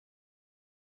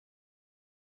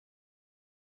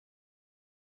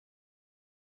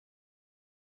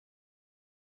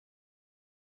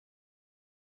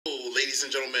Hello, ladies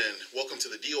and gentlemen. Welcome to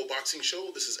the DO Boxing Show.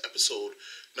 This is episode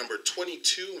number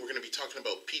 22, and we're going to be talking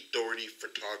about Pete Doherty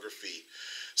photography.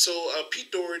 So,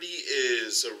 Pete Doherty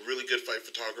is a really good fight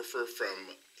photographer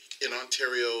from in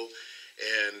Ontario,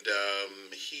 and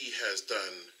he has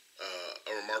done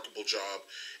a remarkable job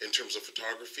in terms of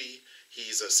photography.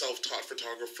 He's a self-taught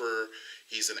photographer.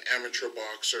 He's an amateur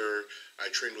boxer. I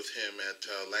trained with him at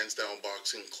Lansdowne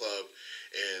Boxing Club,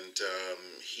 and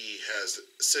he has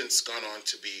since gone on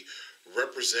to be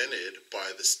represented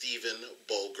by the Stephen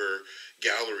Bulger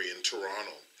Gallery in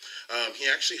Toronto. He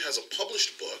actually has a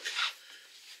published book,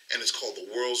 and it's called The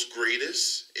World's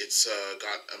Greatest. It's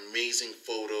got amazing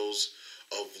photos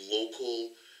of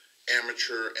local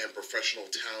amateur and professional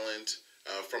talent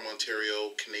from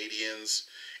Ontario, Canadians,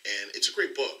 and it's a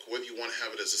great book, whether you want to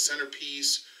have it as a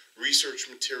centerpiece, research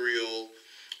material,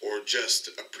 or just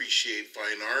appreciate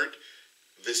fine art.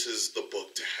 This is the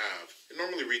book to have. It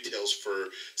normally retails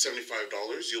for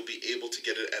 $75. You'll be able to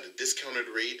get it at a discounted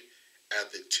rate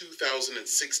at the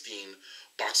 2016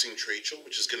 Boxing Trade Show,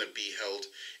 which is going to be held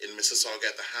in Mississauga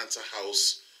at the Hansa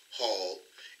House Hall.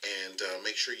 And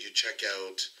make sure you check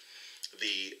out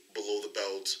the Below the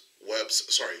Belt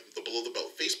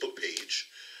Facebook page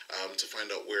to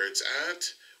find out where it's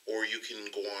at, or you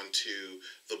can go on to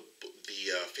the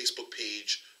Facebook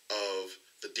page of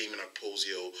the Dameon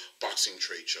Okposio Boxing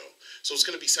Trade Show. So it's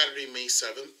going to be Saturday, May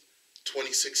 7th,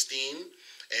 2016,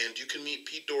 and you can meet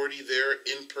Pete Doherty there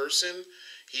in person.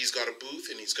 He's got a booth,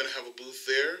 and he's going to have a booth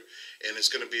there, and it's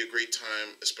going to be a great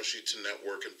time, especially to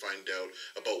network and find out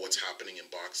about what's happening in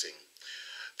boxing.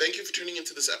 Thank you for tuning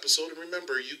into this episode, and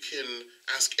remember, you can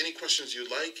ask any questions you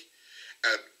like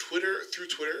at Twitter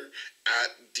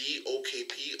at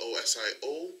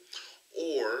DOKPOSIO,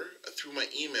 or through my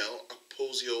email,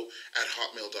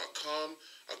 okposio@hotmail.com.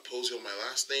 Okposio, my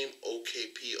last name,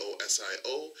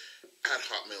 OKPOSIO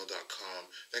 @hotmail.com.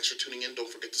 Thanks for tuning in. Don't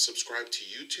forget to subscribe to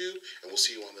YouTube, and we'll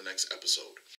see you on the next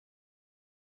episode.